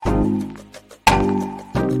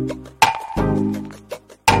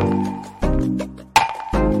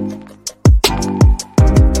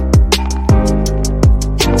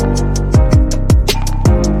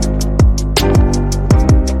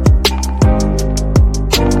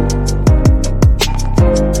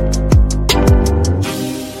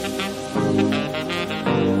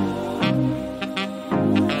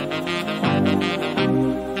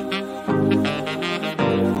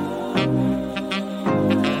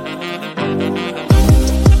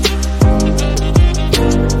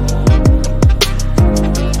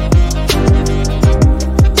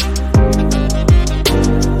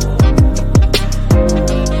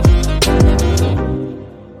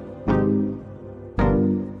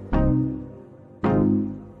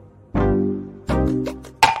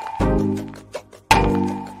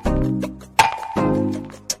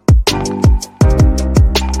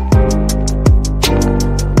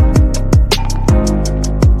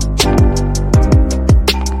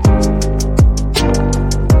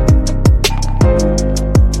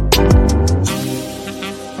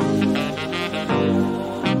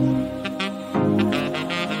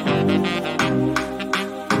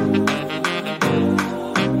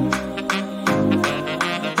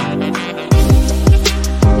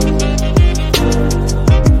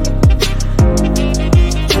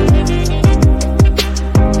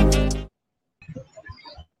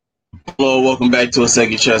back to A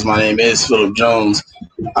Second Chance. My name is Philip Jones.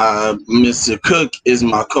 Mr. Cook is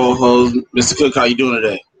my co-host. Mr. Cook, how you doing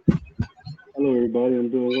today? Hello, everybody. I'm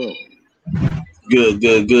doing well. Good,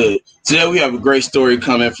 good, good. Today we have a great story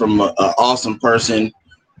coming from an awesome person,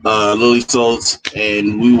 Lily Sultze,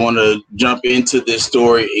 and we want to jump into this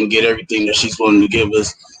story and get everything that she's willing to give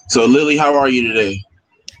us. So, Lily, how are you today?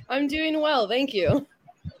 I'm doing well, thank you.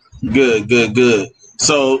 Good, good, good.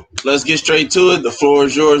 So let's get straight to it. The floor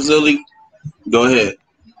is yours, Lily. Go ahead.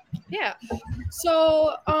 Yeah.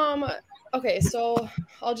 So, okay, so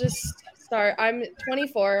I'll just start. I'm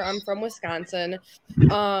 24. I'm from Wisconsin.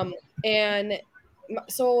 And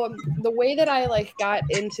so the way that I like got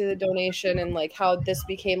into the donation and like how this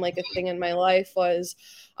became like a thing in my life was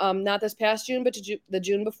not this past June, but the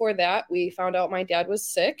June before that, we found out my dad was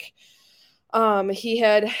sick. He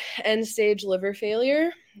had end stage liver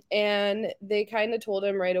failure, and they kind of told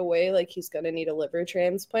him right away, like, he's going to need a liver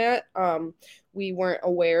transplant. We weren't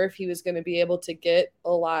aware if he was going to be able to get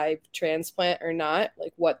a live transplant or not,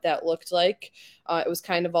 like what that looked like. It was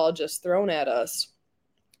kind of all just thrown at us.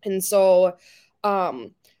 And so, I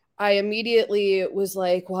immediately was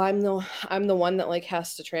like, well, I'm the one that like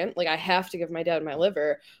has to like, I have to give my dad my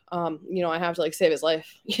liver. I have to like save his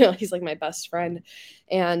life. He's like my best friend.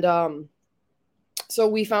 And, so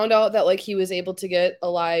we found out that like he was able to get a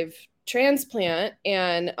live transplant,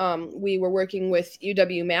 and we were working with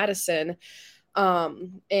UW-Madison.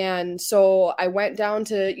 And so I went down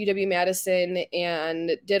to UW-Madison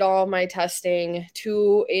and did all my testing,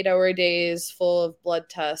 2 8-hour days full of blood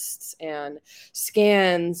tests and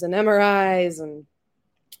scans and MRIs and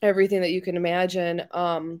everything that you can imagine.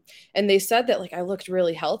 And they said that like I looked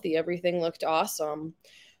really healthy. Everything looked awesome.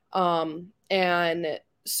 And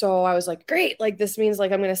so I was like, great, like this means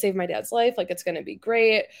like I'm going to save my dad's life. Like it's going to be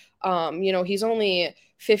great. He's only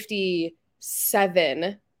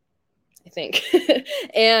 57, I think.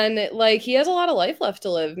 And like he has a lot of life left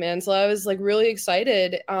to live, man. So I was like really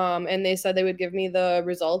excited. And they said they would give me the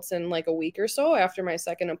results in like a week or so after my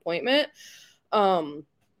second appointment.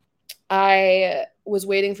 I was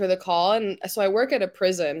waiting for the call, and so I work at a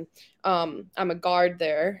prison. I'm a guard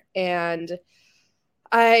there, and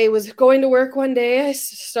I was going to work one day. I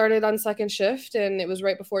started on second shift, and it was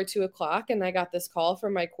right before 2:00, and I got this call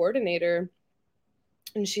from my coordinator,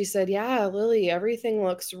 and she said, yeah, Lily, everything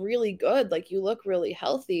looks really good. Like you look really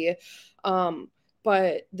healthy.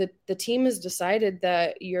 But the team has decided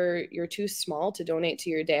that you're too small to donate to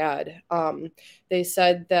your dad. They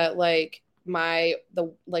said that like my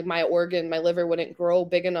organ, my liver wouldn't grow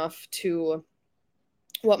big enough to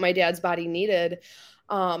what my dad's body needed.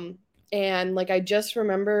 And like, I just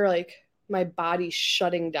remember like my body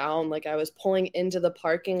shutting down. Like I was pulling into the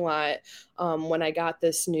parking lot when I got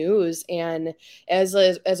this news. And as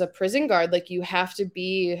a prison guard, like you have to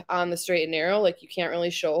be on the straight and narrow. Like you can't really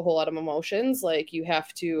show a whole lot of emotions. Like you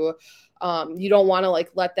have to, you don't want to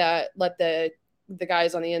like let the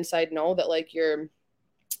guys on the inside know that like you're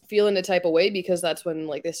feeling a type of way, because that's when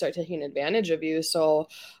like they start taking advantage of you. So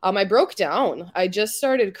I broke down. I just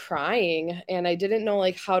started crying, and I didn't know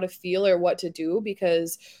like how to feel or what to do,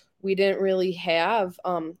 because we didn't really have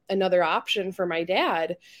another option for my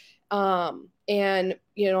dad. And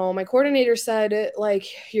my coordinator said like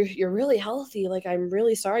you're really healthy, like I'm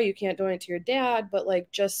really sorry you can't donate to your dad, but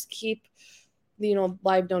like just keep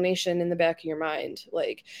live donation in the back of your mind.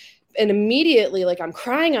 Like, and immediately, like, I'm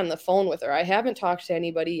crying on the phone with her. I haven't talked to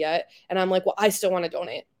anybody yet. And I'm like, well, I still want to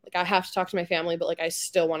donate. Like, I have to talk to my family, but like, I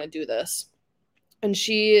still want to do this. And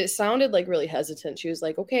she sounded like really hesitant. She was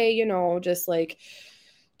like, okay, just like,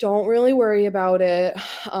 don't really worry about it.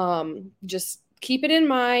 Just keep it in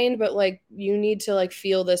mind, but like, you need to like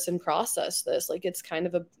feel this and process this. Like, it's kind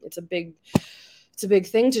of it's a big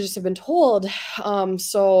thing to just have been told.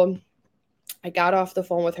 So I got off the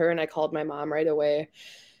phone with her and I called my mom right away.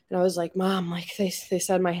 And I was like, Mom, like they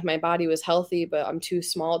said my body was healthy, but I'm too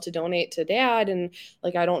small to donate to Dad. And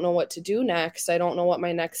like, I don't know what to do next. I don't know what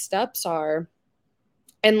my next steps are.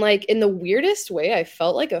 And like, in the weirdest way, I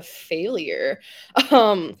felt like a failure.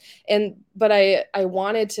 But I knew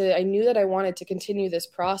that I wanted to continue this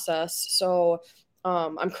process. So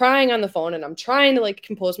I'm crying on the phone, and I'm trying to like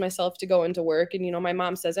compose myself to go into work. And, my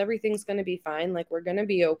mom says, everything's going to be fine. Like, we're going to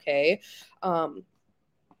be okay.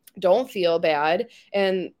 Don't feel bad.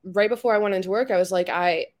 And right before I went into work, I was like,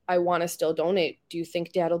 I want to still donate. Do you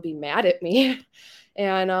think Dad will be mad at me?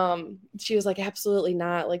 And she was like, absolutely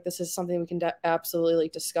not. Like, this is something we can absolutely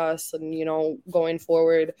like discuss. And, going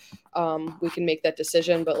forward, we can make that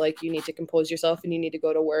decision. But like, you need to compose yourself and you need to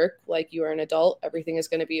go to work. Like, you are an adult. Everything is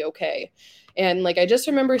going to be okay. And like, I just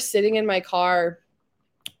remember sitting in my car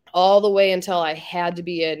all the way until I had to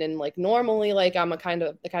be in. And like normally, like I'm the kind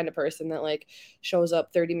of person that like shows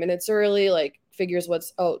up 30 minutes early, like figures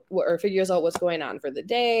out what's going on for the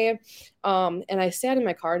day. And I sat in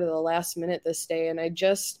my car to the last minute this day, and I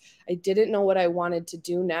didn't know what I wanted to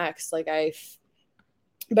do next.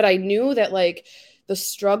 But I knew that like the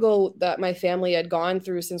struggle that my family had gone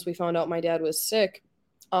through since we found out my dad was sick,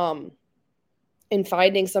 in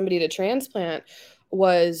finding somebody to transplant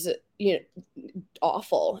was,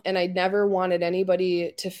 awful. And I never wanted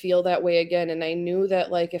anybody to feel that way again. And I knew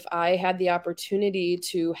that like if I had the opportunity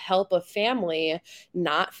to help a family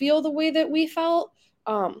not feel the way that we felt,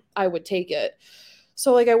 I would take it.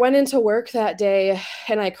 So like I went into work that day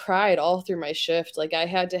and I cried all through my shift. Like I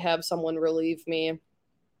had to have someone relieve me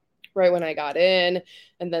right when I got in.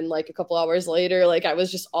 And then like a couple hours later, like I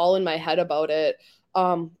was just all in my head about it.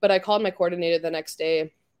 But I called my coordinator the next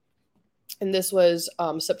day, and this was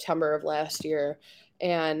September of last year.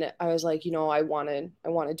 And I was like, I want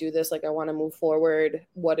to do this. Like, I want to move forward.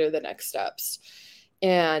 What are the next steps?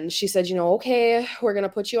 And she said, okay, we're going to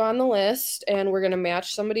put you on the list and we're going to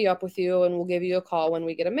match somebody up with you, and we'll give you a call when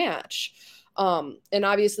we get a match. And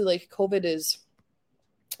obviously like COVID is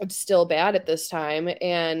still bad at this time.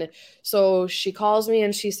 And so she calls me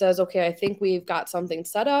and she says, okay, I think we've got something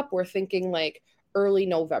set up. We're thinking like early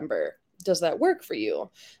November. Does that work for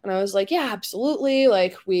you? And I was like, yeah, absolutely.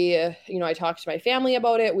 Like I talked to my family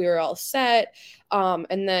about it. We were all set.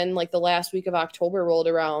 And then like the last week of October rolled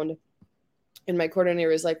around, and my coordinator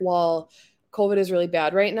was like, well, COVID is really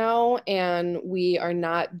bad right now, and we are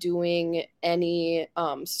not doing any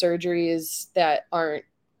surgeries that aren't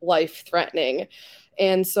life-threatening.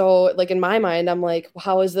 And so like in my mind, I'm like,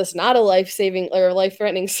 how is this not a life-saving or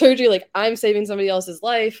life-threatening surgery? Like I'm saving somebody else's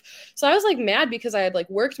life. So I was like mad because I had like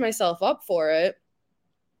worked myself up for it,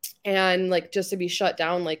 and like just to be shut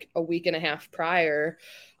down like a week and a half prior.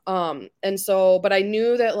 But I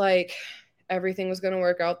knew that like everything was going to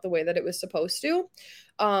work out the way that it was supposed to.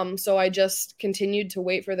 So I just continued to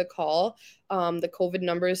wait for the call. The COVID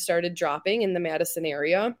numbers started dropping in the Madison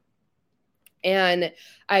area, and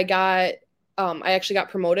I actually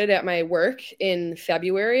got promoted at my work in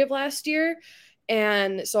February of last year.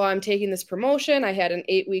 And so I'm taking this promotion. I had an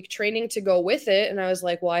 8-week training to go with it. And I was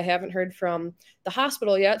like, well, I haven't heard from the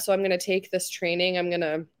hospital yet. So I'm going to take this training. I'm going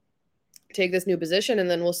to take this new position, and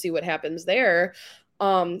then we'll see what happens there.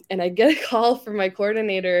 And I get a call from my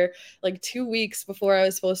coordinator like 2 weeks before I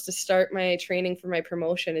was supposed to start my training for my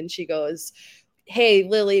promotion. And she goes, hey,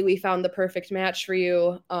 Lily, we found the perfect match for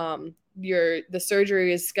you. The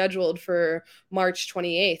surgery is scheduled for March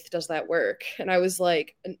 28th. Does that work? And I was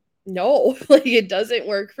like, no, like it doesn't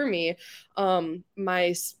work for me.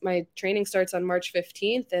 My training starts on March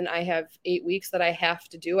 15th, and I have 8 weeks that I have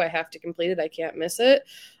to do. I have to complete it. I can't miss it.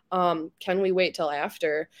 Can we wait till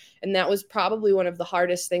after? And that was probably one of the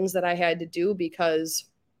hardest things that I had to do, because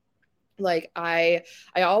like I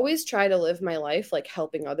always try to live my life like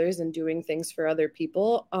helping others and doing things for other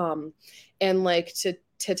people. And like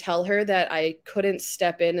to tell her that I couldn't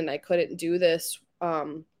step in and I couldn't do this,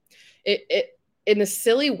 it in a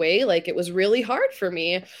silly way, like it was really hard for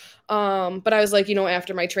me. But I was like,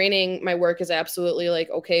 after my training, my work is absolutely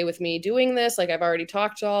like okay with me doing this. Like I've already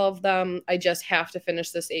talked to all of them. I just have to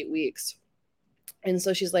finish this 8 weeks. And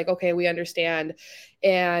so she's like, okay, we understand.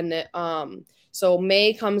 And so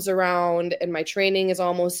May comes around and my training is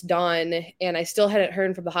almost done, and I still hadn't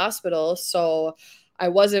heard from the hospital. So I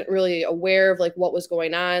wasn't really aware of like what was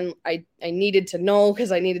going on. I needed to know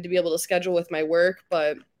because I needed to be able to schedule with my work,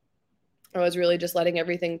 but I was really just letting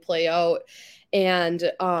everything play out. And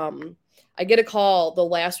I get a call the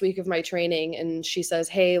last week of my training, and she says,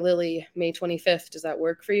 hey, Lily, May 25th, does that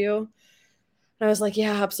work for you? And I was like,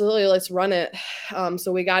 yeah, absolutely. Let's run it.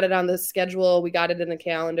 So we got it on the schedule. We got it in the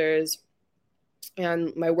calendars.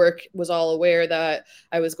 And my work was all aware that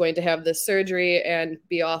I was going to have this surgery and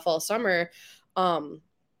be off all summer.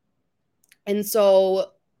 And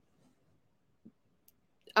so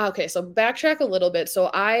okay, so backtrack a little bit. So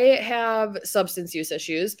I have substance use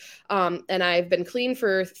issues, and I've been clean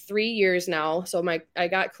for 3 years now. So I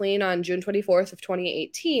got clean on June 24th of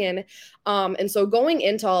 2018. And so going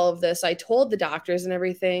into all of this, I told the doctors and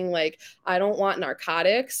everything, like, I don't want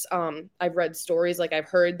narcotics. I've read stories, like I've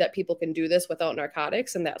heard that people can do this without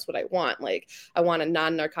narcotics, and that's what I want. Like, I want a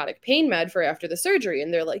non-narcotic pain med for after the surgery.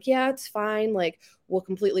 And they're like, yeah, it's fine. Like, we'll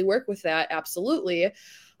completely work with that. Absolutely.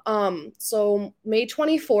 So May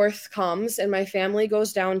 24th comes and my family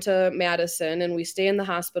goes down to Madison, and we stay in the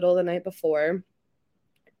hospital the night before,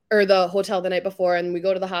 or the hotel the night before. And we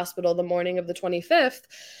go to the hospital the morning of the 25th,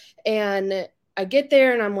 and I get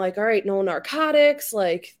there and I'm like, all right, no narcotics,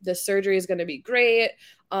 like the surgery is going to be great.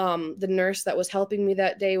 The nurse that was helping me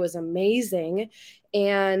that day was amazing.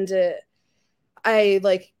 And I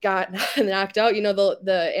like got knocked out,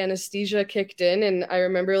 the anesthesia kicked in, and I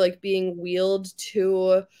remember like being wheeled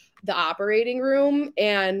to the operating room,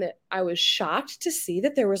 and I was shocked to see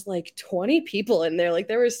that there was like 20 people in there. Like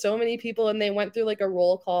there were so many people, and they went through like a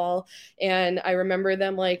roll call, and I remember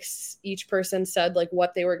them like each person said like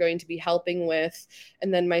what they were going to be helping with,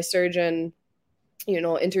 and then my surgeon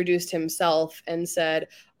introduced himself and said,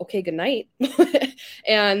 okay, good night.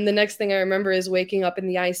 And the next thing I remember is waking up in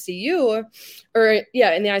the ICU in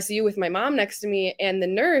the ICU with my mom next to me. And the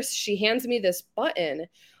nurse, she hands me this button.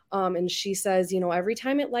 And she says, every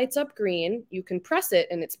time it lights up green, you can press it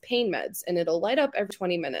and it's pain meds and it'll light up every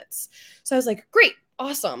 20 minutes. So I was like, great,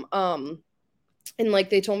 awesome. And like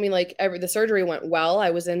they told me like the surgery went well.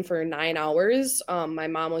 I was in for 9 hours. My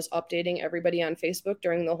mom was updating everybody on Facebook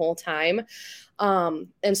during the whole time.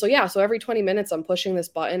 And so every 20 minutes I'm pushing this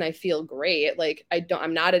button. I feel great. Like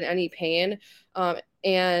I'm not in any pain.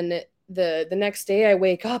 And the next day I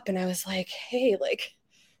wake up and I was like, hey, like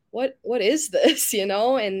what is this?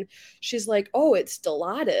 And she's like, oh, it's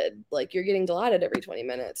Dilaudid. Like you're getting Dilaudid every 20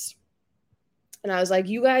 minutes. And I was like,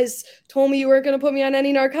 you guys told me you weren't going to put me on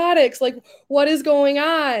any narcotics. Like, what is going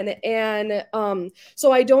on? And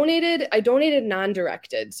so I donated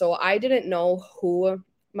non-directed. So I didn't know who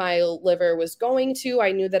my liver was going to.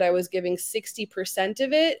 I knew that I was giving 60%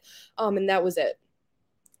 of it, and that was it.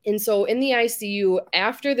 And so in the ICU,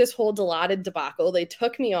 after this whole Dilaudid debacle, they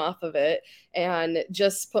took me off of it and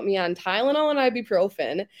just put me on Tylenol and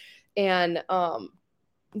ibuprofen. And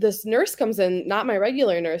this nurse comes in, not my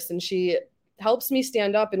regular nurse, and she helps me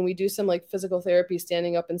stand up, and we do some like physical therapy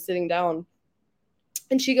standing up and sitting down.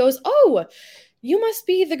 And she goes, oh, you must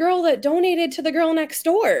be the girl that donated to the girl next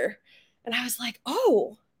door. And I was like,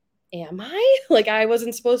 oh, am I? Like I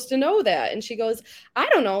wasn't supposed to know that. And she goes, I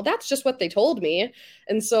don't know, that's just what they told me.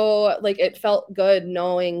 And so like it felt good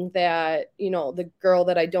knowing that the girl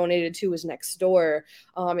that I donated to was next door,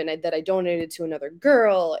 and that I donated to another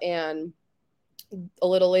girl. And a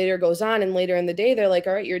little later goes on, and later in the day they're like,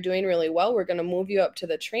 all right, you're doing really well, we're going to move you up to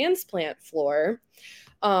the transplant floor.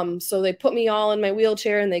 So they put me all in my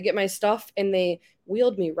wheelchair and they get my stuff and they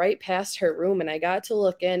wheeled me right past her room, and I got to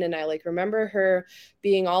look in, and I like remember her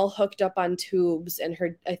being all hooked up on tubes, and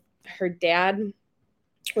her dad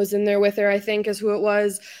was in there with her, I think is who it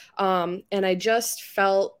was. And I just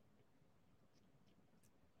felt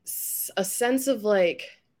a sense of like,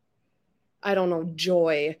 I don't know,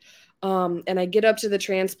 joy. And I get up to the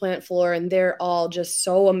transplant floor, and they're all just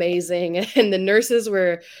so amazing. And the nurses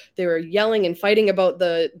were yelling and fighting about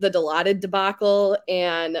the Dilaudid debacle.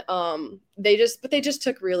 And they just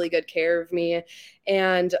took really good care of me.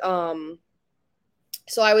 And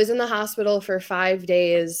so I was in the hospital for 5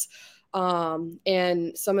 days.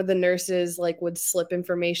 And some of the nurses like would slip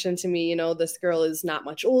information to me, this girl is not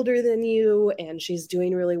much older than you and she's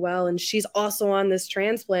doing really well, and she's also on this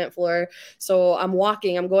transplant floor. So I'm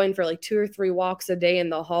going for like 2 or 3 walks a day in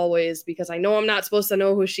the hallways, because I know I'm not supposed to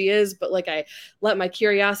know who she is, but like I let my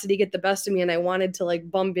curiosity get the best of me, and I wanted to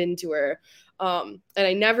like bump into her. And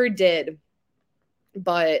I never did,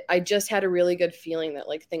 but I just had a really good feeling that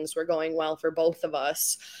like things were going well for both of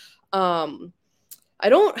us. I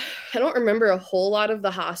don't remember a whole lot of the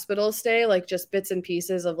hospital stay, like just bits and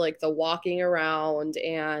pieces of like the walking around,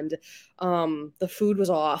 and the food was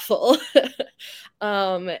awful.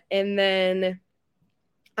 And then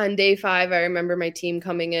on day 5, I remember my team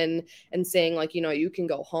coming in and saying like, you can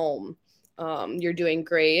go home. You're doing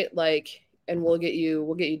great. Like, and we'll get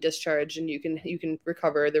you discharged, and you can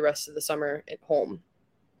recover the rest of the summer at home.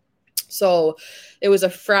 So it was a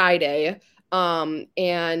Friday. And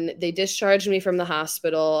they discharged me from the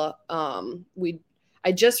hospital.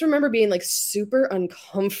 I just remember being like super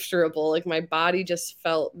uncomfortable. Like my body just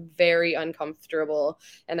felt very uncomfortable,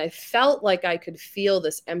 and I felt like I could feel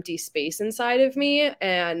this empty space inside of me.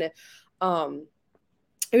 And,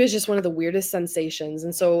 it was just one of the weirdest sensations.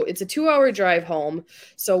 And so it's a 2-hour drive home.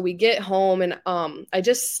 So we get home, and I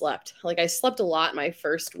just slept. Like I slept a lot my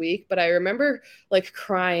first week, but I remember like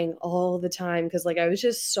crying all the time because like I was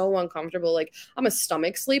just so uncomfortable. Like I'm a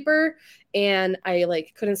stomach sleeper, and I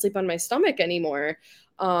like couldn't sleep on my stomach anymore.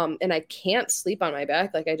 And I can't sleep on my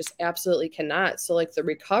back. Like I just absolutely cannot. So like the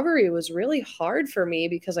recovery was really hard for me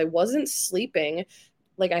because I wasn't sleeping.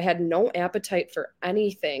 Like I had no appetite for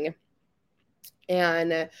anything.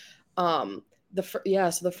 And so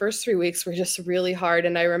the first 3 weeks were just really hard.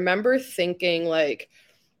 And I remember thinking like,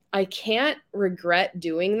 I can't regret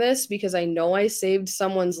doing this because I know I saved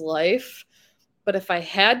someone's life. But if I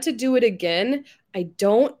had to do it again, I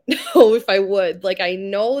don't know if I would. Like, I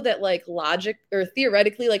know that like logic or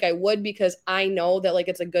theoretically, like I would, because I know that like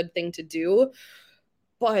it's a good thing to do,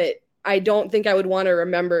 but I don't think I would want to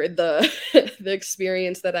remember the the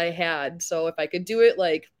experience that I had. So if I could do it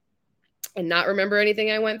like and not remember anything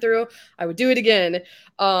I went through, I would do it again.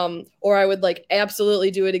 Or I would like absolutely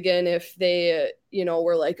do it again if they,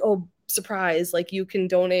 were like, oh, surprise, like you can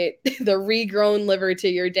donate the regrown liver to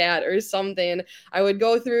your dad or something. I would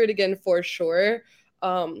go through it again for sure.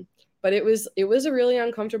 But it was a really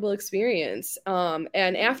uncomfortable experience.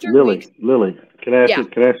 And after weeks, Lily, yeah. can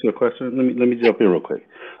I ask you a question? Let me jump in real quick.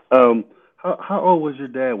 Um, how old was your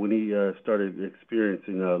dad when he started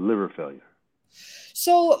experiencing liver failure?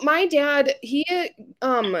 So my dad, he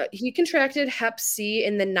contracted Hep C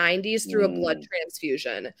in the 90s through a blood Mm,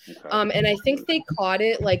 transfusion. okay. And I think they caught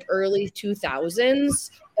it like early 2000s,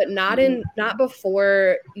 but Hmm. not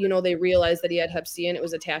before, they realized that he had Hep C and it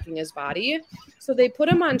was attacking his body. So they put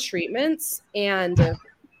him on treatments, and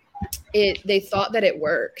they thought that it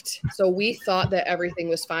worked. So we thought that everything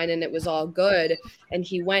was fine and it was all good. And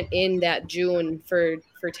he went in that June for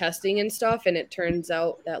testing and stuff, and it turns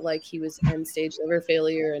out that like he was end stage liver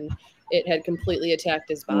failure and it had completely attacked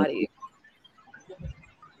his body.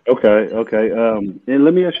 Okay, okay. And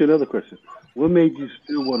let me ask you another question. What made you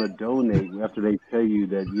still want to donate after they tell you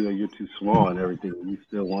that you're too small and everything, and you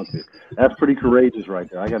still want to? That's pretty courageous right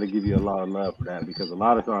there. I got to give you a lot of love for that because a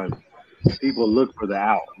lot of times people look for the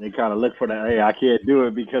out. They kind of look for the hey, I can't do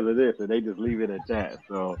it because of this, and they just leave it at that.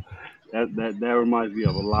 So that reminds me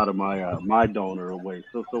of a lot of my donor ways.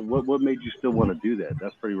 So what made you still want to do that?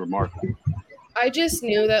 That's pretty remarkable. I just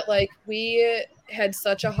knew that like we had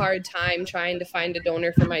such a hard time trying to find a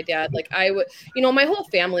donor for my dad. Like I would, my whole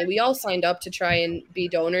family, we all signed up to try and be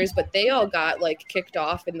donors, but they all got like kicked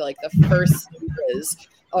off in like the first stages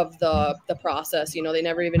of the process. They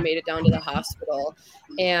never even made it down to the hospital.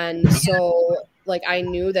 And so like I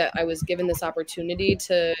knew that I was given this opportunity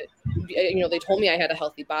to, they told me I had a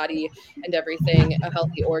healthy body and everything, a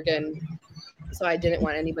healthy organ, so I didn't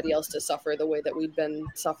want anybody else to suffer the way that we'd been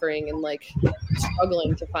suffering and like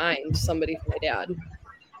struggling to find somebody for my dad.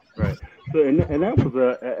 Right. So and that was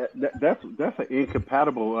that's an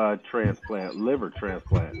incompatible transplant, liver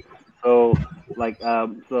transplant. So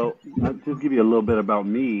so I'll just give you a little bit about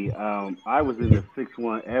me. I was in the sixth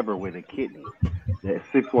one ever with a kidney. The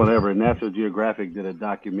sixth one ever. National Geographic did a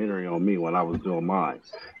documentary on me when I was doing mine.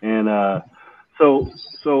 And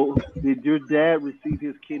so did your dad receive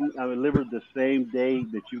his kidney, liver the same day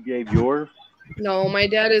that you gave yours? No, my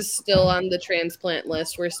dad is still on the transplant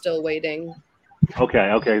list. We're still waiting. Okay,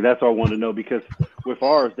 okay, that's all I want to know because with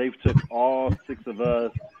ours, they've took all six of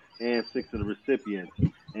us and six of the recipients,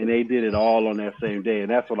 and they did it all on that same day, and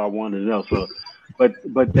that's what I wanted to know. So,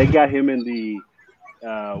 but they got him in the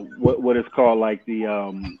what is called like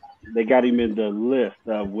they got him in the list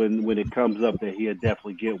when it comes up that he'll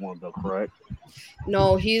definitely get one though, correct?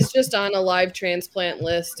 No, he's just on a live transplant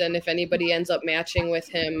list, and if anybody ends up matching with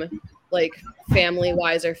him, like family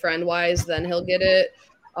wise or friend wise, then he'll get it.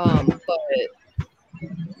 But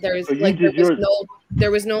So there's you like there did was yours. no there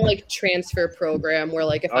was no like transfer program where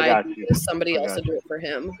like if I I got do you. this, somebody I else will got do you. it for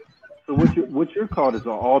him. So what you're called is an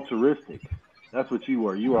altruistic. That's what you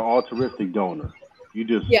were. You were an altruistic donor. You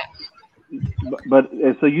just Yeah, but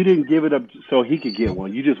and so you didn't give it up so he could get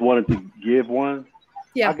one. You just wanted to give one. I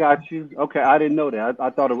yeah, got you. Okay, I didn't know that. I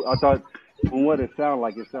thought from what it sounded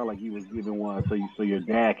like you was giving one so your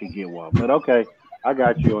dad could get one. But okay, I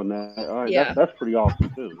got you on that. All right, yeah, that's pretty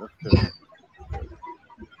awesome too. That's good. Good.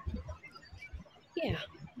 yeah.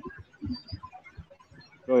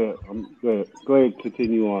 Go ahead. Go ahead. Go ahead.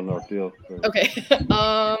 Continue on, Arthel. Okay.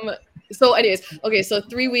 So anyways, okay, so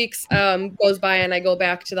 3 weeks goes by and I go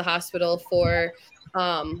back to the hospital for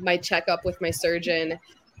my checkup with my surgeon.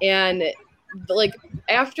 And like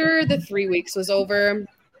after the 3 weeks was over,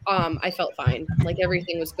 I felt fine. Like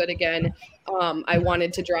everything was good again. I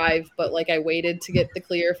wanted to drive, but like I waited to get the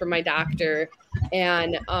clear from my doctor.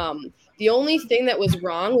 And the only thing that was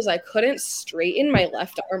wrong was I couldn't straighten my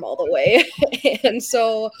left arm all the way. And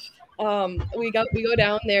so we go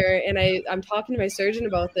down there and I'm talking to my surgeon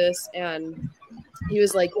about this, and he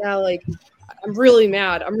was like, yeah, like I'm really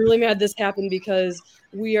mad this happened because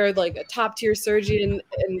we are like a top tier surgeon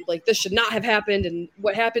and like this should not have happened, and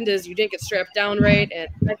what happened is you didn't get strapped down right, and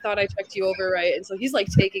I thought I checked you over right. And so he's like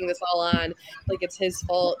taking this all on like it's his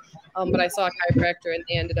fault. But I saw a chiropractor and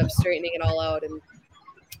they ended up straightening it all out, and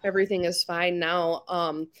everything is fine now.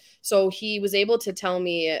 So he was able to tell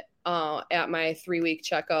me at my 3 week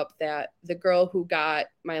checkup that the girl who got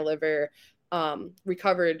my liver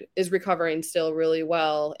is recovering still really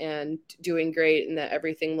well and doing great, and that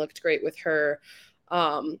everything looked great with her.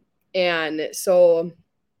 And so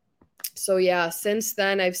yeah, since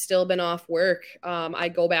then I've still been off work. I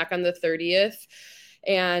go back on the 30th,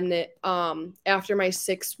 and after my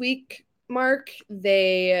 6-week mark,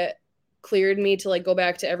 they cleared me to like go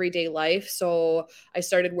back to everyday life. So I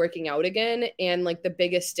started working out again, and like the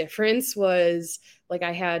biggest difference was like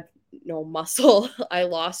I had no muscle. I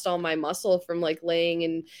lost all my muscle from like laying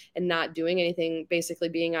and not doing anything, basically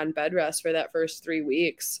being on bed rest for that first 3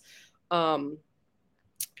 weeks. And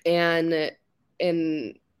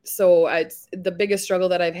so the biggest struggle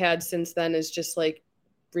that I've had since then is just like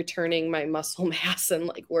returning my muscle mass and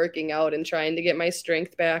like working out and trying to get my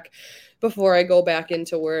strength back before I go back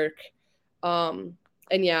into work.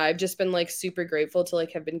 And yeah, I've just been like super grateful to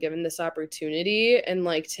like have been given this opportunity and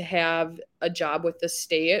like to have a job with the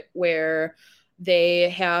state where they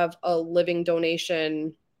have a living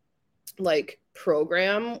donation like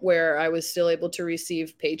program where I was still able to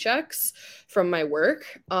receive paychecks from my work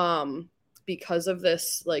because of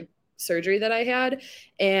this like surgery that I had.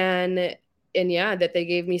 And yeah, that they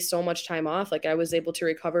gave me so much time off. Like I was able to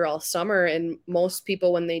recover all summer, and most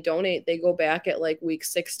people, when they donate, they go back at like week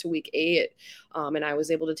 6 to week 8. And I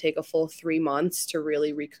was able to take a full 3 months to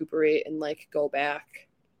really recuperate and like go back.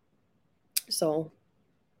 So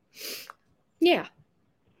yeah.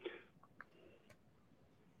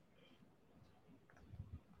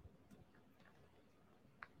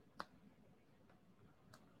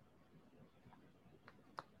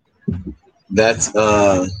 That's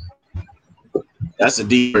a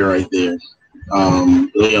deep one right there.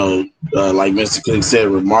 Like Mr. Cook said,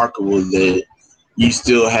 remarkable that you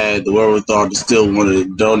still had the wherewithal to still want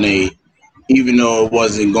to donate, even though it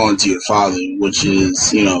wasn't going to your father, which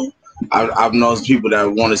is, I've known people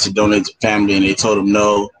that wanted to donate to family and they told them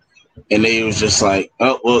no. And they was just like,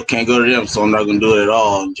 oh, well, can't go to them, so I'm not going to do it at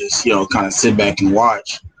all. And just, kind of sit back and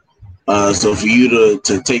watch. So for you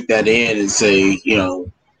to take that in and say,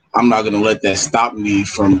 I'm not going to let that stop me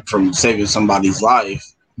from saving somebody's life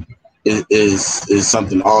is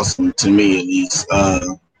something awesome to me, at least.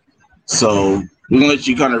 So we're going to let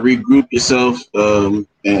you kind of regroup yourself and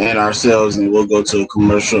ourselves, and we'll go to a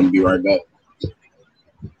commercial and be right back.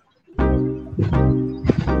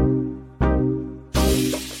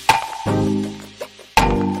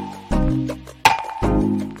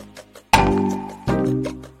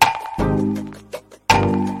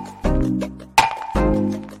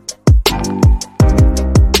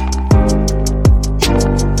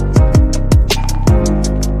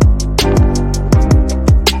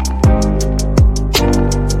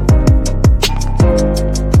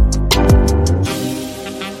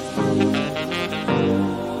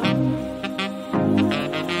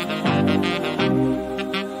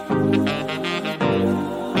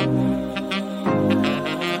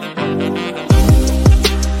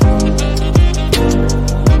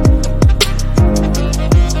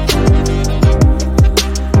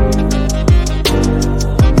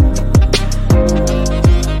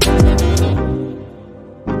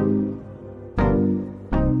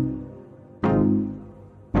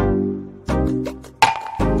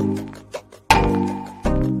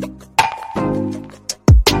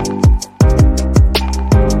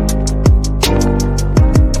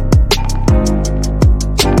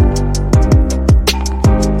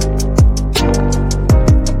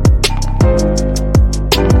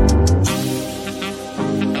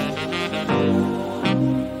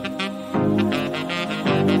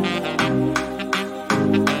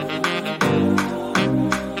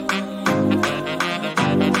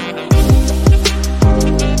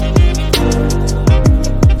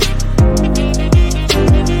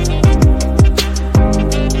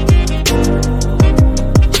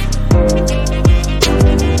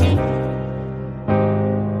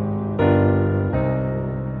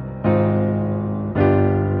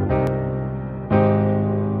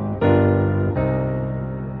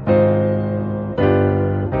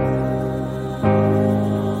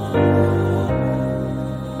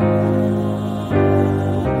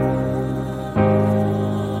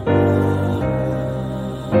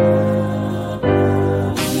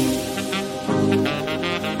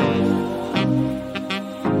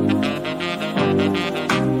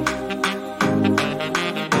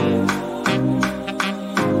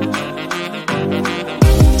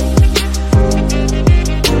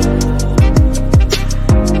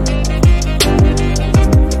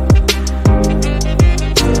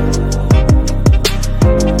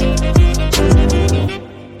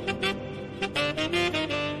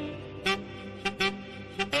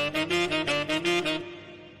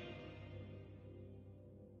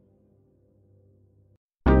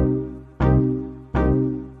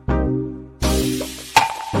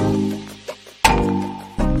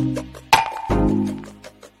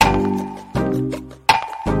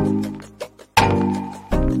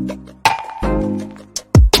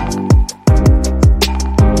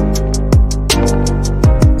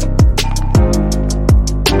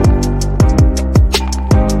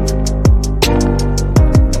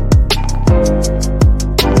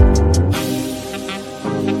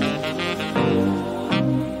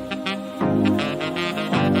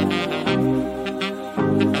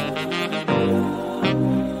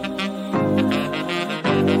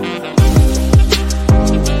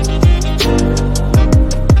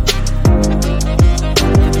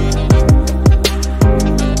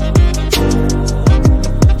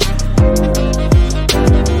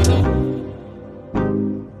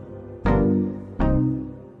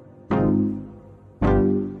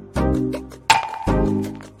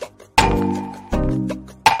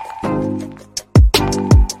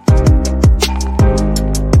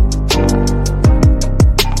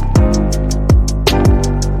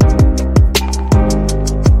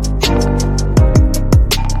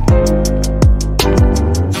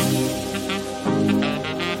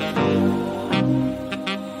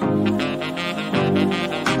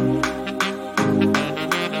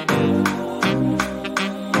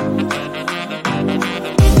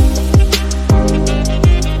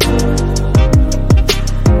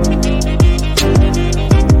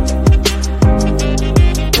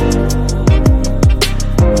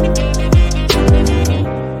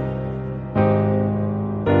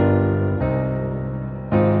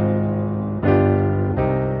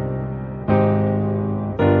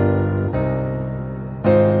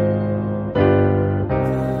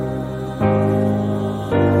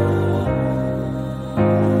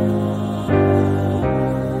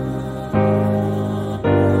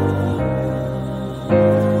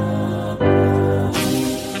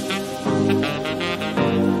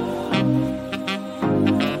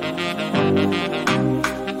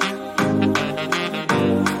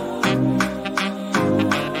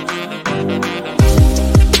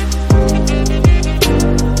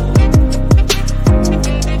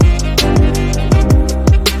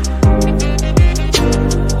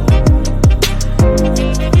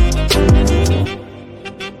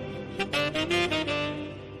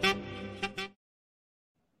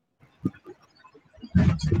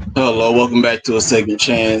 Hello, welcome back to a second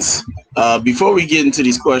chance. Before we get into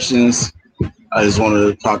these questions, I just wanted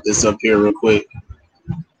to pop this up here real quick.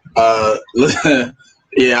 Uh,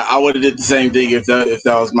 yeah, I would have did the same thing if that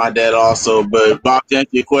was my dad also. But Bob, to answer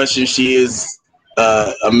your question, she is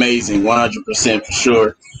amazing, 100% for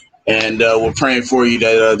sure. And we're praying for you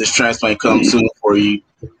that this transplant comes soon for you,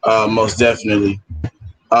 most definitely.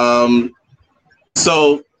 Um,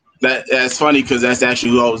 so that's funny because that's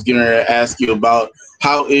actually who I was getting ready to ask you about.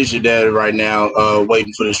 How is your dad right now,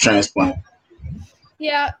 waiting for this transplant?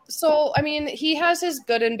 Yeah, so I mean, he has his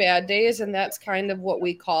good and bad days, and that's kind of what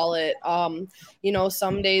we call it.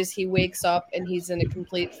 Some days he wakes up and he's in a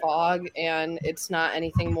complete fog, and it's not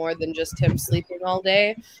anything more than just him sleeping all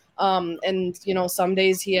day. And some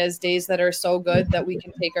days he has days that are so good that we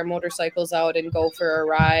can take our motorcycles out and go for a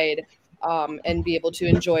ride, and be able to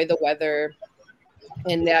enjoy the weather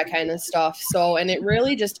and that kind of stuff. So, and it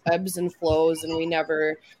really just ebbs and flows, and we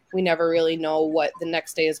never really know what the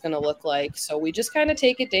next day is going to look like. So we just kind of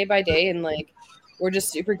take it day by day, and like we're just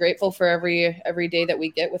super grateful for every day that we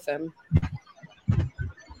get with him.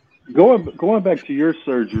 Going back to your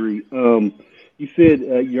surgery, you said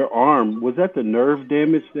your arm, was that the nerve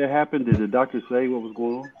damage that happened? Did the doctor say what was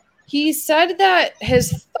going on? He said that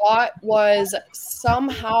his thought was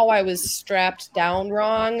somehow I was strapped down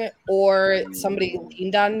wrong or somebody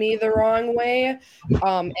leaned on me the wrong way,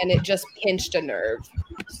 and it just pinched a nerve.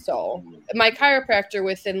 So my chiropractor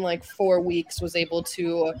within like 4 weeks was able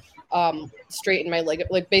to straighten my leg.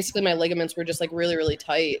 Like basically my ligaments were just like really, really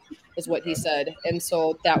tight is what he said. And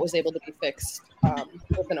so that was able to be fixed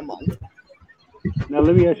within a month. Now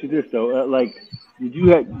let me ask you this though,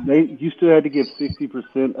 you still had to give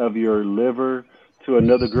 60% of your liver to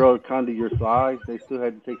another girl kind of your size? They still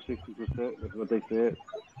had to take 60%. That's what they said.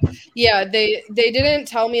 Yeah, they didn't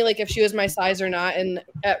tell me like if she was my size or not, and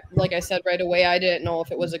like I said right away, I didn't know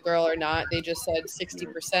if it was a girl or not. They just said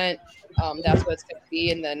 60%. That's what it's going to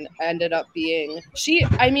be, and then ended up being she.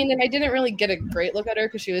 I mean, and I didn't really get a great look at her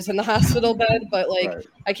because she was in the hospital bed, but like Right.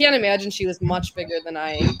 I can't imagine she was much bigger than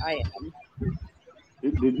I am.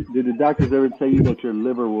 Did the doctors ever tell you that your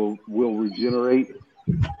liver will regenerate?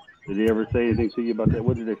 Did they ever say anything to you about that?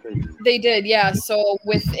 What did they say to you? They did, yeah. So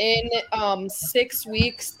within 6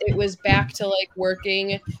 weeks, it was back to like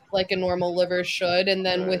working like a normal liver should, and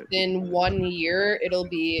then Right, within 1 year, it'll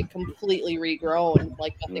be completely regrown,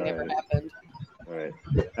 like nothing ever right, happened. right.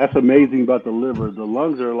 That's amazing about the liver. The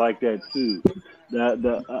lungs are like that too.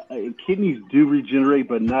 The kidneys do regenerate,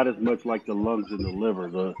 but not as much like the lungs and the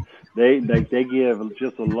liver. They give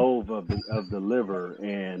just a lobe of the liver,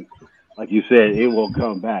 and like you said, it will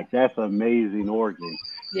come back. That's an amazing organ.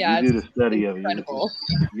 If you Yeah, do the it's study of it, incredible.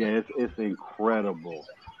 yeah, it's incredible.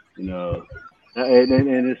 You know,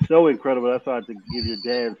 and it's so incredible. That's why I have to give your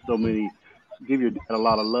dad a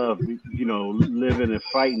lot of love. Living and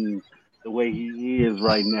fighting the way he is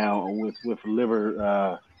right now with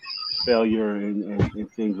liver failure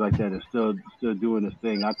and things like that, and still doing his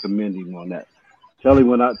thing. I commend him on that. Tell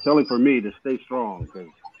him for me to stay strong because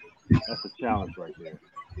that's a challenge right there.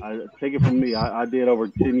 I take it from me. I did over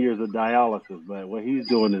 10 years of dialysis, but what he's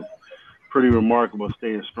doing is pretty remarkable,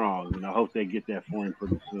 staying strong. And I hope they get that for him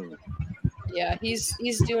pretty soon. Yeah, he's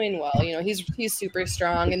doing well. He's super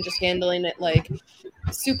strong and just handling it like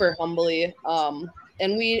super humbly.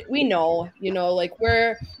 And we know, like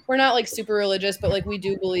we're not like super religious, but like we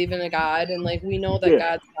do believe in a God, and like we know that Yeah,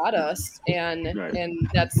 God's got us, and right, and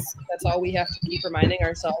that's all we have to keep reminding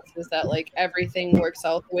ourselves is that like everything works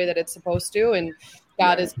out the way that it's supposed to, and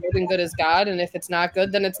God right. is good and good is God, and if it's not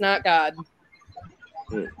good, then it's not God.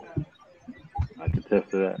 Yeah, I can attest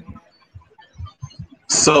to that.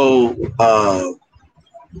 So, I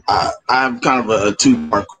have kind of a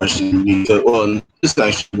two-part question because, well, this is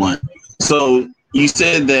actually one. So, you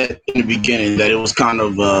said that in the beginning that it was kind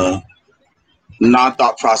of a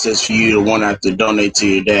non-thought process for you to want to donate to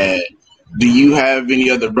your dad. Do you have any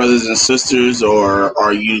other brothers and sisters, or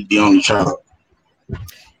are you the only child?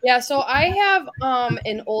 Yeah, so I have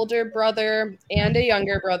an older brother and a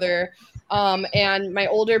younger brother. And my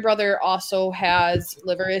older brother also has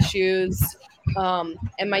liver issues.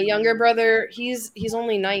 And my younger brother, he's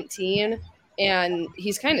only 19 and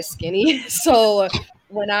he's kind of skinny. So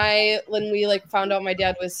when we like found out my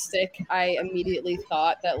dad was sick, I immediately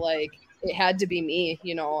thought that like it had to be me.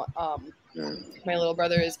 Yeah, My little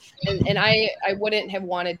brother is, and I wouldn't have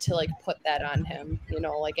wanted to like put that on him,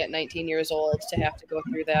 like at 19 years old to have to go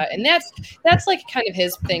through that. And that's like kind of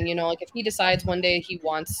his thing, like if he decides one day he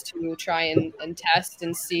wants to try and test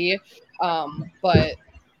and see, but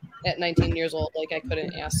at 19 years old, like I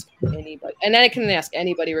couldn't ask anybody, and I couldn't ask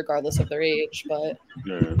anybody regardless of their age. But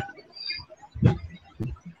yeah.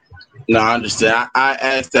 No, I understand. I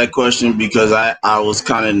asked that question because I was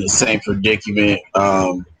kind of in the same predicament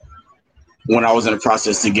when I was in the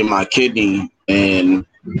process to get my kidney. And,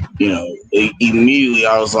 immediately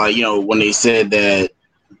I was like, when they said that,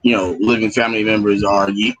 living family members are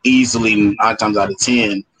easily 9 times out of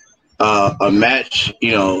 10 a match,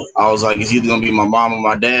 I was like, it's either going to be my mom or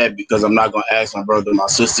my dad, because I'm not going to ask my brother or my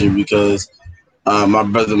sister, because my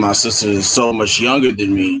brother and my sister is so much younger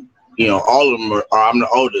than me. All of them I'm the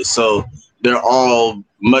oldest, so they're all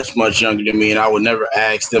much, much younger than me, and I would never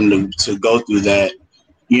ask them to go through that,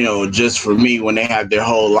 just for me, when they have their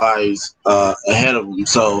whole lives ahead of them.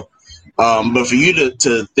 So, but for you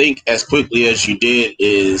to think as quickly as you did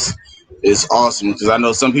is awesome, because I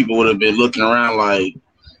know some people would have been looking around like,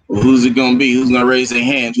 well, who's it going to be? Who's going to raise their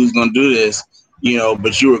hand? Who's going to do this?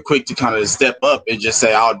 But you were quick to kind of step up and just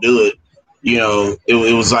say, I'll do it.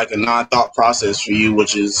 It was like a non-thought process for you,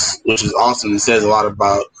 which is awesome. It says a lot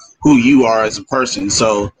about who you are as a person.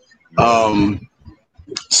 So,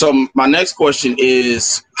 so my next question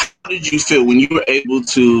is, how did you feel when you were able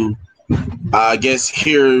to, I guess,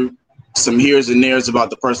 hear some heres and theres about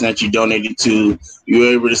the person that you donated to? You were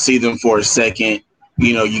able to see them for a second.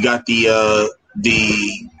 You got the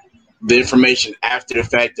information after the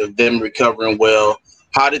fact of them recovering well.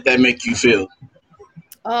 How did that make you feel?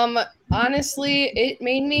 Honestly, it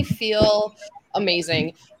made me feel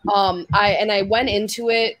amazing. I went into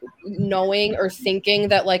it knowing or thinking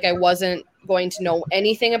that like I wasn't going to know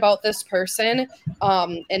anything about this person,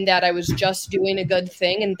 and that I was just doing a good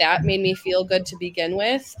thing, and that made me feel good to begin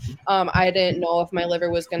with. I didn't know if my liver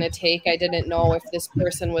was going to take. I didn't know if this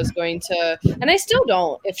person was going to, and I still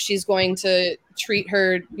don't, if she's going to treat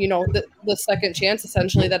her, the second chance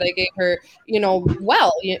essentially that I gave her,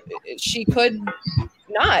 well. She could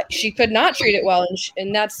not treat it well,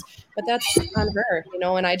 and that's on her,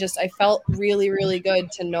 and I felt really, really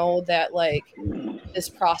good to know that like this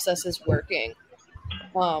process is working.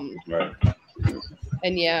 Right.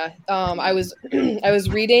 And yeah, I was I was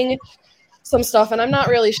reading some stuff, and I'm not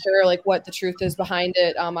really sure like what the truth is behind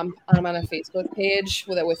it. I'm on a Facebook page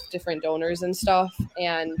with different donors and stuff,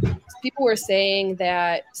 and people were saying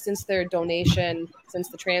that since the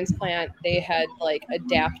transplant, they had like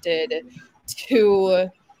adapted to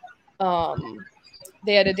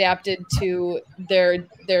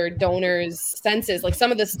their donors' senses, like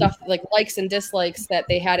some of the stuff like likes and dislikes that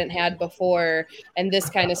they hadn't had before, and this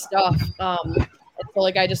kind of stuff. And so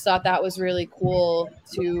like I just thought that was really cool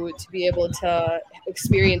to be able to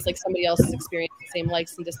experience like somebody else's experience, the same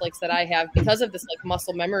likes and dislikes that I have, because of this like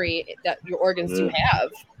muscle memory that your organs do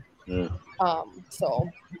have. Yeah. So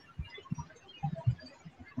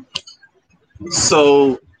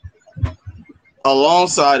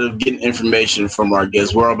alongside of getting information from our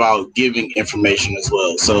guests, we're about giving information as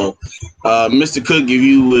well. So, Mr. Cook, if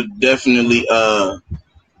you would definitely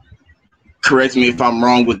correct me if I'm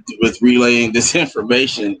wrong with relaying this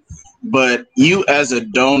information, but you as a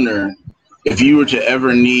donor, if you were to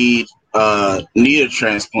ever need a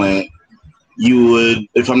transplant, you would,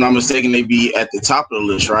 if I'm not mistaken, they'd be at the top of the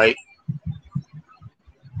list, right?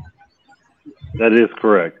 That is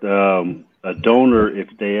correct. A donor, if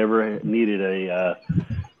they ever needed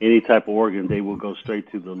any type of organ, they will go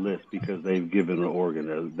straight to the list because they've given an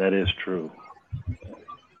organ. That is true.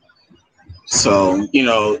 So,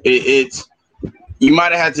 it's you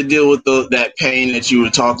might have had to deal with that pain that you were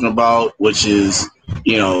talking about, which is,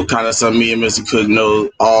 kind of something me and Mr. Cook know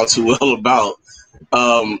all too well about.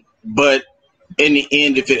 But in the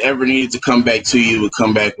end, if it ever needed to come back to you, it would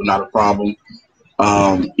come back without a problem.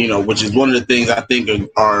 Which is one of the things I think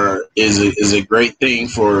is a great thing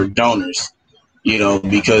for donors,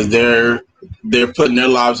 because they're putting their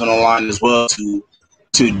lives on the line as well to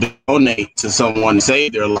donate to someone to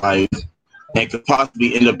save their life, and could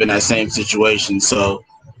possibly end up in that same situation. So,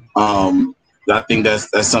 I think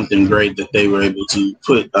that's something great that they were able to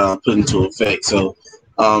put into effect. So,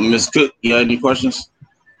 Ms. Cook, you have any questions?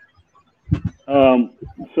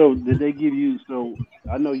 So did they give you? So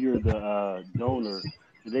I know you're the donor.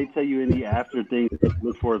 Did they tell you any after things to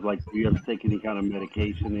look for? Like, do you have to take any kind of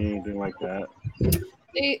medication, anything like that?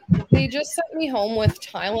 They just sent me home with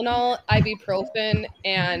Tylenol, ibuprofen,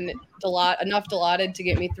 and enough Dilaudid to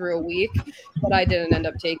get me through a week, but I didn't end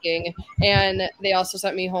up taking. And they also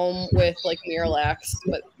sent me home with like Miralax,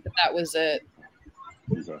 but that was it.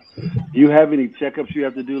 Okay. Do you have any checkups you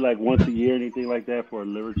have to do like once a year, anything like that, for a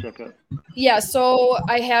liver checkup? Yeah, so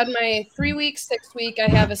I had my 3 week, 6 week. I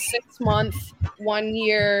have a 6 month, 1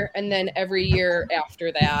 year, and then every year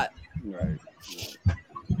after that. Right.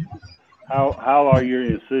 How are your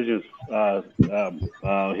incisions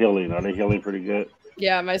healing? Are they healing pretty good?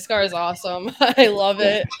 Yeah, my scar is awesome. I love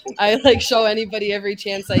Yeah. it. I like show anybody every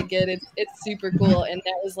chance I get. It's super cool, and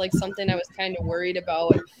that was like something I was kind of worried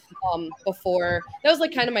about before. That was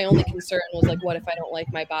like kind of my only concern was like, what if I don't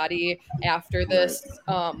like my body after Right. this?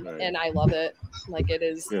 Right. And I love it. Like it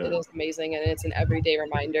Good. is amazing, and it's an everyday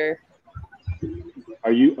reminder.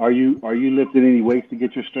 Are you lifting any weights to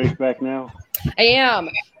get your strength back now? I am.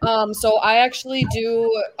 So I actually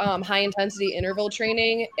do high intensity interval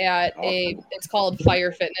training at Awesome. it's called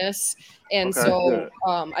Fire Fitness. And Okay. so Good.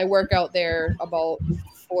 I work out there about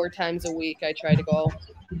 4 times a week. I try to go.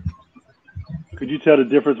 Could you tell the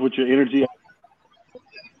difference with your energy?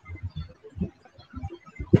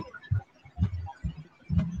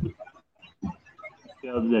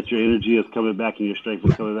 Tell that your energy is coming back and your strength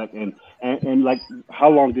is coming back, and like, how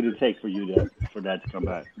long did it take for that to come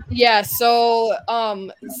back? Yeah, so I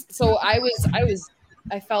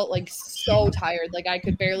felt like so tired. Like I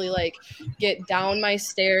could barely like get down my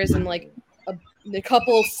stairs and like a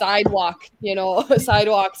couple sidewalks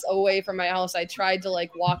away from my house. I tried to like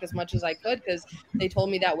walk as much as I could because they told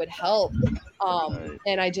me that would help. Right.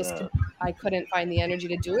 And I couldn't find the energy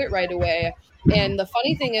to do it right away. And the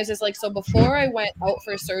funny thing is like so before I went out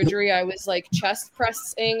for surgery, I was like chest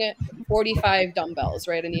pressing 45 dumbbells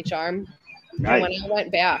right in each arm. And Nice.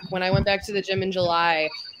 when I went back to the gym in July,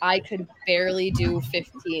 I could barely do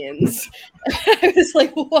 15s. I was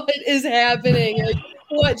like, what is happening? Like,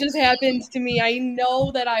 what just happened to me? I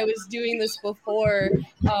know that I was doing this before.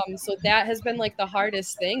 So that has been like the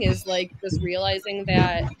hardest thing is like just realizing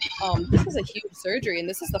that this was a huge surgery and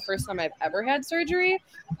this is the first time I've ever had surgery.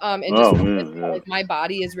 And just Oh man, yeah. like my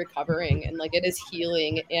body is recovering and like it is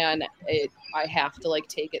healing and I have to like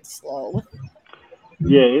take it slow.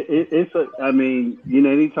 Yeah, it's a. I mean,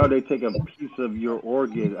 anytime they take a piece of your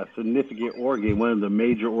organ, a significant organ, one of the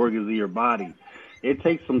major organs of your body, it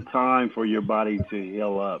takes some time for your body to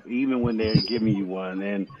heal up, even when they're giving you one.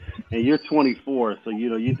 And you're 24, so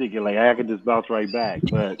you're thinking like I could just bounce right back,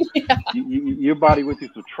 but Yeah. your body went through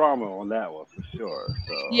some trauma on that one for sure.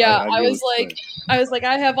 So Yeah, I get what you're saying. I was like,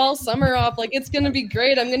 I have all summer off. Like, it's gonna be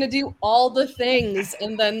great. I'm gonna do all the things.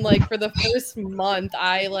 And then, like, for the first month,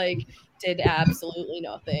 I like did absolutely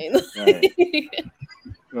nothing. Right,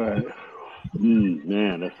 right.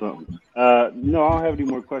 Man, that's something. No, I don't have any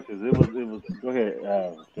more questions. It was. Go ahead,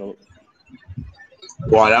 Philip.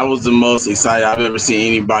 Wow, that was the most excited I've ever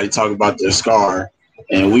seen anybody talk about their scar.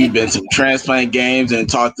 And we've been to transplant games and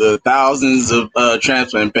talked to thousands of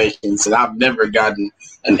transplant patients, and I've never gotten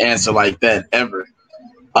an answer like that ever.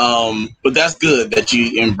 But that's good that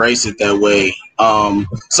you embrace it that way.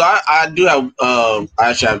 So I do have, I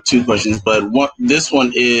actually have two questions, but this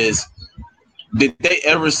one is, did they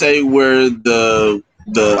ever say where I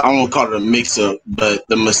won't call it a mix up, but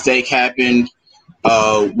the mistake happened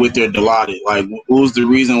with their Dilaudid? Like, what was the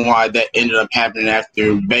reason why that ended up happening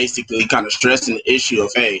after basically kind of stressing the issue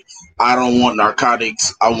of, hey, I don't want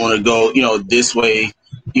narcotics. I want to go, this way,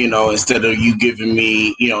 instead of you giving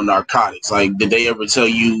me, narcotics. Like, did they ever tell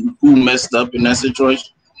you who messed up in that situation?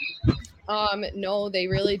 No, they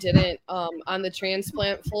really didn't. On the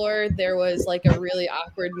transplant floor, there was like a really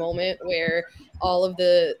awkward moment where all of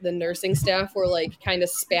the nursing staff were like kind of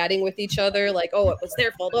spatting with each other, like, "Oh, it was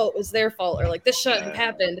their fault. Oh, it was their fault," or like, "This shouldn't have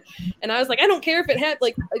happened." And I was like, "I don't care if it had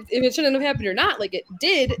like if it shouldn't have happened or not. Like, it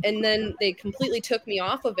did." And then they completely took me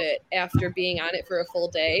off of it after being on it for a full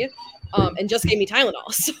day, and just gave me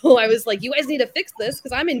Tylenol. So I was like, "You guys need to fix this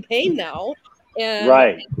because I'm in pain now." And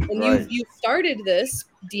Right, and right. you started this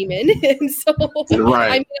demon. And so I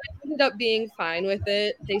Right. mean I ended up being fine with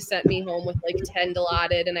it. They sent me home with like 10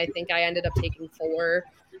 Dilaudid and I think I ended up taking 4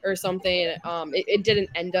 or something. It didn't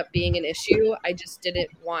end up being an issue. I just didn't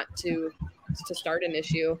want to start an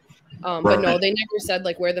issue. But no, Right. they never said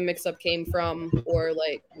like where the mix up came from or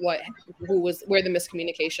like where the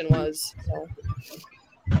miscommunication was. So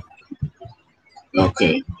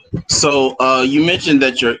Okay. So you mentioned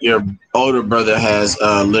that your older brother has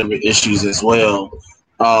liver issues as well.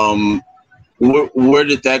 Um, where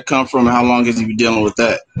did that come from? How long has he been dealing with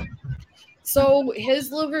that? So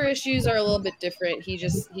his liver issues are a little bit different. He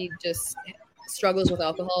just struggles with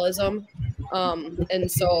alcoholism,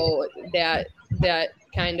 and so that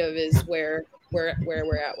kind of is where we're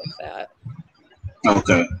at with that.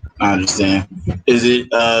 Okay, I understand. Is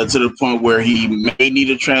it to the point where he may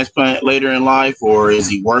need a transplant later in life, or is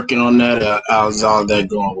he working on that? How's all that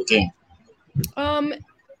going with him? Um,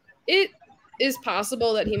 it is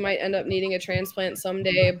possible that he might end up needing a transplant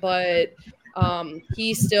someday, but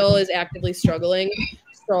he still is actively struggling.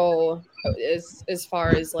 So as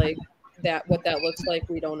far as like that, what that looks like,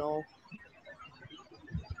 we don't know.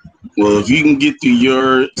 Well, if you can get through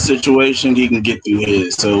your situation, he can get through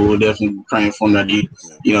his. So we're definitely praying for him that he,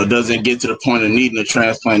 doesn't get to the point of needing a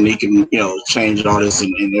transplant. And he can, change all this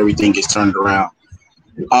and everything gets turned around.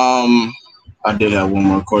 I did have one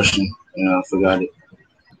more question. I forgot it.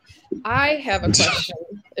 I have a question,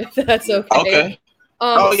 if that's okay.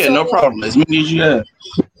 Okay. No problem. As many as you have.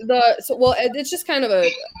 It's just kind of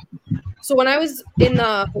so when I was in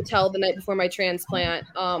the hotel the night before my transplant,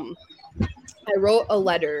 I wrote a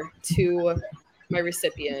letter to my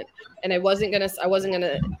recipient, and I wasn't gonna send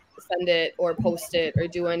it or post it or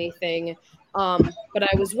do anything. But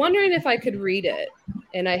I was wondering if I could read it,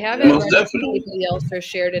 and I haven't read it to anybody else or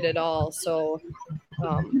shared it at all. So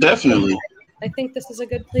definitely, I think this is a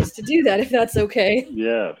good place to do that, if that's okay.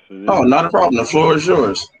 Yes. Oh, not a problem. The floor is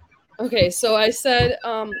yours. Okay, so I said,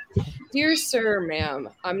 dear sir, ma'am,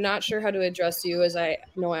 I'm not sure how to address you as I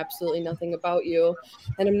know absolutely nothing about you,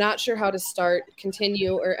 and I'm not sure how to start,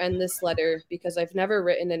 continue, or end this letter because I've never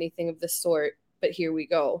written anything of this sort, but here we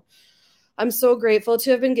go. I'm so grateful to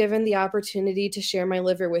have been given the opportunity to share my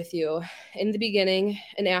liver with you. In the beginning,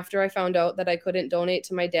 and after I found out that I couldn't donate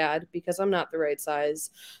to my dad because I'm not the right size,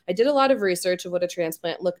 I did a lot of research of what a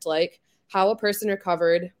transplant looked like, how a person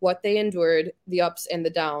recovered, what they endured, the ups and the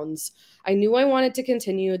downs. I knew I wanted to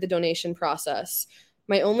continue the donation process.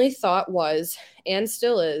 My only thought was, and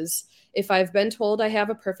still is, if I've been told I have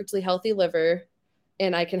a perfectly healthy liver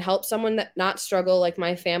and I can help someone that not struggle like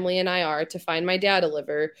my family and I are to find my dad a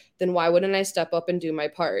liver, then why wouldn't I step up and do my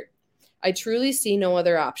part? I truly see no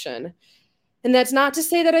other option. And that's not to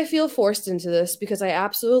say that I feel forced into this, because I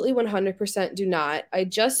absolutely 100% do not. I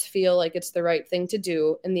just feel like it's the right thing to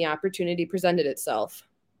do, and the opportunity presented itself.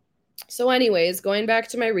 So anyways, going back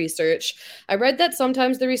to my research, I read that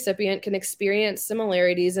sometimes the recipient can experience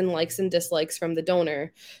similarities in likes and dislikes from the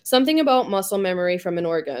donor, something about muscle memory from an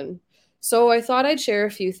organ. So I thought I'd share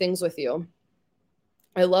a few things with you.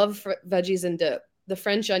 I love veggies and dip. The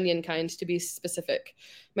French onion kind, to be specific.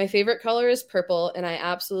 My favorite color is purple, and I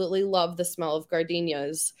absolutely love the smell of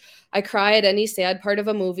gardenias. I cry at any sad part of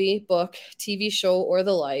a movie, book, TV show, or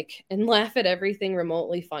the like, and laugh at everything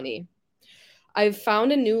remotely funny. I've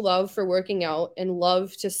found a new love for working out and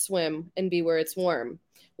love to swim and be where it's warm.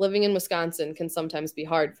 Living in Wisconsin can sometimes be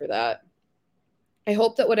hard for that. I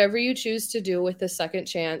hope that whatever you choose to do with this second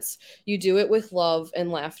chance, you do it with love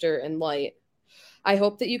and laughter and light. I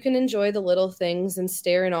hope that you can enjoy the little things and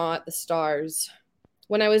stare in awe at the stars.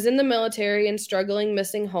 When I was in the military and struggling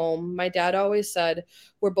missing home, my dad always said,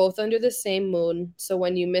 we're both under the same moon, so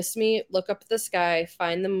when you miss me, look up at the sky,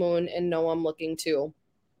 find the moon, and know I'm looking too.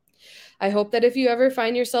 I hope that if you ever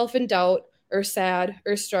find yourself in doubt or sad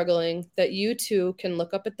or struggling, that you too can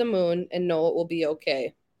look up at the moon and know it will be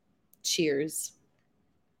okay. Cheers.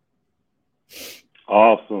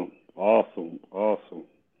 Awesome.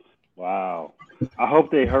 Wow. I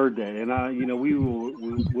hope they heard that, and we will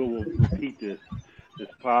repeat this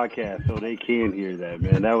podcast so they can hear that,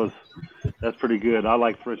 man. That's pretty good. I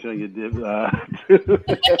like French onion dip too.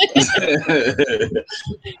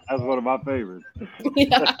 That's one of my favorites.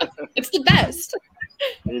 Yeah, it's the best.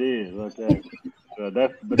 It is. Okay. So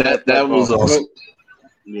that was awesome.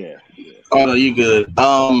 Yeah. Oh no, you good.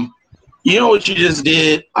 You know what you just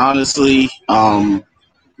did, honestly.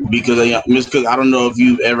 Because Ms. Cook, I don't know if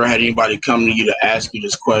you've ever had anybody come to you to ask you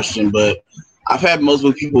this question, but I've had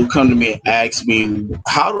multiple people come to me and ask me,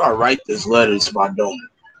 how do I write this letter to my donor?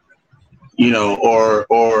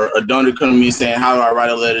 Or a donor come to me saying, how do I write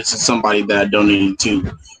a letter to somebody that I donated to?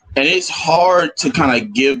 And it's hard to kind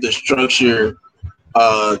of give the structure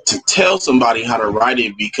to tell somebody how to write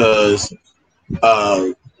it because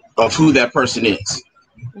of who that person is.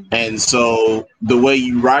 And so the way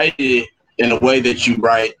you write it and the way that you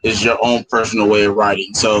write is your own personal way of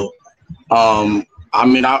writing. So,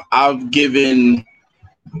 I've given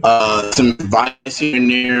some advice here and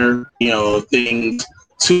there, things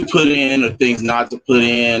to put in or things not to put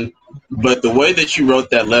in. But the way that you wrote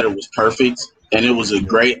that letter was perfect. And it was a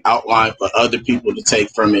great outline for other people to take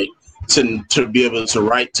from it to be able to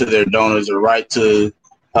write to their donors or write to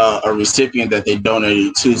a recipient that they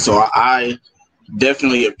donated to. So I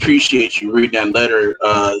definitely appreciate you reading that letter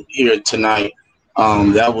here tonight.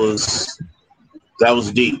 That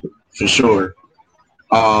was deep for sure.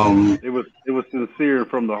 It was sincere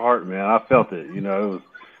from the heart, man. I felt it.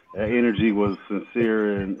 That energy was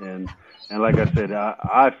sincere, and like I said,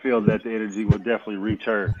 I feel that the energy will definitely reach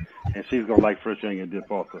her, and she's gonna like French onion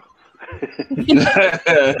dip also.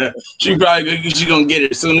 She gonna get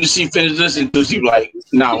it as soon as she finishes listening to. She like,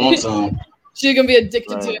 nah, I want some. She's gonna be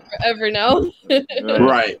addicted to it forever now.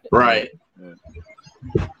 Right. Yeah.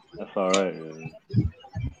 That's all right. Man.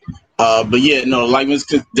 But yeah, no, like Miss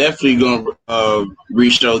Cook definitely gonna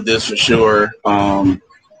re-show this for sure.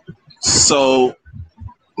 So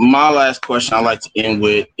my last question I like to end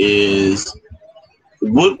with is,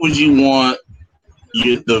 what would you want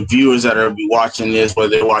the viewers that are be watching this, whether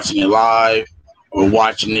they're watching it live or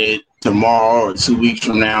watching it tomorrow or 2 weeks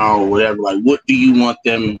from now or whatever, like what do you want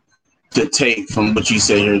them to take from what you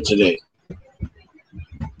said here today?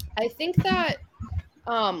 I think that,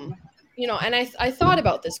 and I thought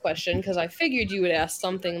about this question because I figured you would ask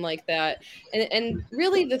something like that. And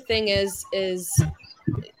really the thing is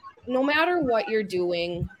no matter what you're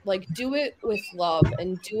doing, like do it with love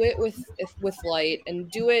and do it with light and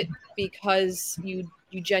do it because you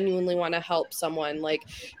genuinely want to help someone. Like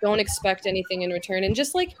don't expect anything in return and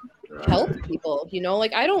just like help people,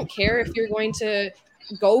 like I don't care if you're going to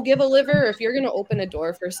go give a liver or if you're going to open a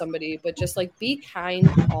door for somebody, but just like be kind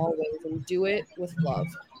always and do it with love.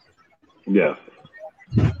 Yes,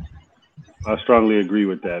 I strongly agree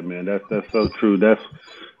with that, man. That's so true. That's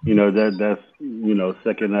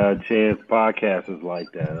second chance podcast is like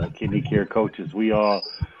that. Kidney care coaches, we all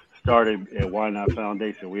started at Why Not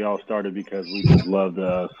Foundation. We all started because we just love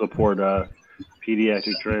to support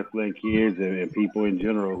pediatric transplant kids and people in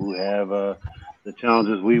general who have the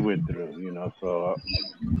challenges we went through. So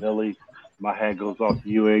Lily, my hat goes off to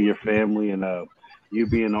you and your family, and you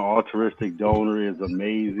being an altruistic donor is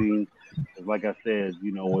amazing. 'Cause like I said,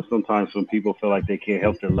 when people feel like they can't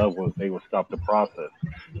help their loved ones, they will stop the process.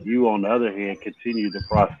 You, on the other hand, continue the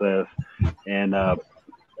process and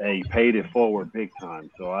paid it forward big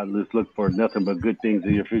time. So I just look for nothing but good things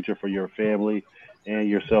in your future for your family and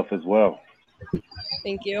yourself as well.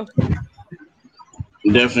 Thank you.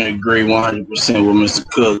 Definitely agree 100% with Mr.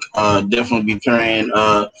 Cook. Definitely be praying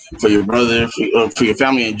for your brother, for your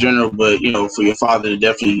family in general, but for your father to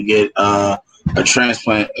definitely get a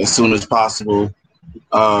transplant as soon as possible.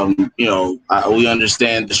 We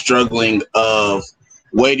understand the struggling of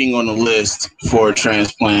waiting on the list for a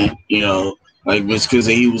transplant. Like Mr. Cook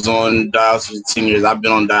said, he was on dialysis for 10 years. I've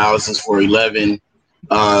been on dialysis for 11.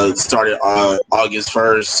 Started August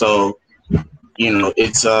 1st, so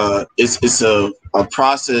it's a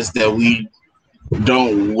process that we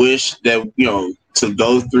don't wish that to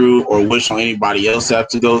go through or wish on anybody else have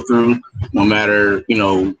to go through, no matter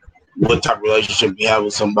what type of relationship you have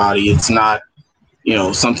with somebody. It's not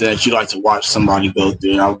something that you like to watch somebody go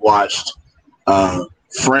through. And I've watched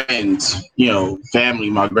friends, family.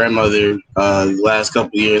 My grandmother, the last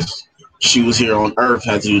couple of years she was here on earth,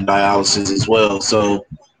 had to do dialysis as well. So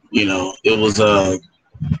it was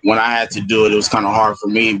when I had to do it, it was kind of hard for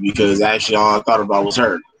me because actually all I thought about was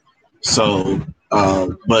her. So,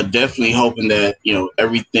 but definitely hoping that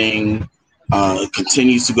everything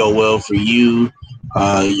continues to go well for you,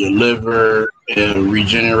 your liver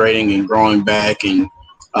regenerating and growing back, and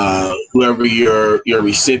whoever your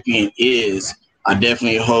recipient is. I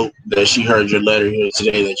definitely hope that she heard your letter here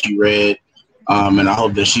today that you read, and I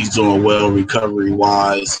hope that she's doing well recovery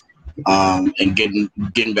wise, and getting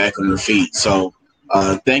back on her feet. So.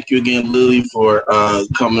 Thank you again, Lily, for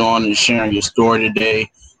coming on and sharing your story today.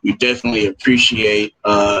 We definitely appreciate it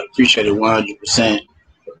 100%.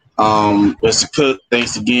 Mr. Cook,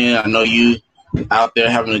 thanks again. I know you out there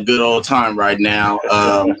having a good old time right now.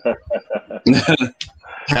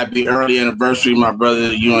 Happy early anniversary, my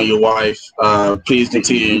brother, you and your wife. Please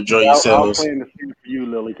continue to enjoy yourselves. I'll plan to see for you,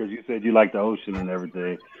 Lily, because you said you like the ocean and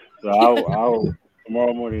everything. So I'll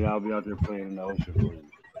tomorrow morning I'll be out there playing in the ocean for you.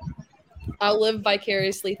 I'll live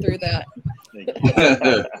vicariously through that.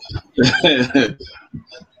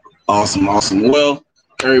 Awesome. Well,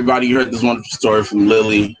 everybody, you heard this wonderful story from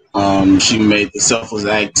Lily. She made the selfless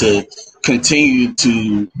act to continue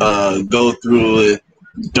to go through with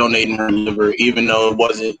donating her liver, even though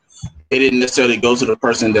it didn't necessarily go to the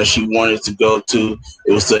person that she wanted to go to.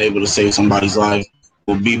 It was still able to save somebody's life.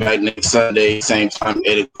 We'll be back next Sunday, same time,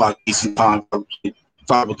 8 o'clock Eastern time,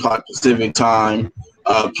 5 o'clock Pacific time.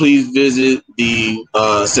 Please visit the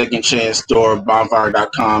Second Chance store,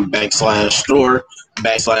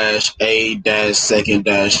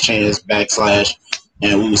 bonfire.com/store/a-second-chance/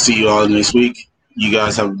 and we will see you all next week. You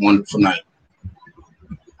guys have a wonderful night.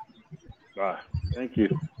 Bye. Thank you.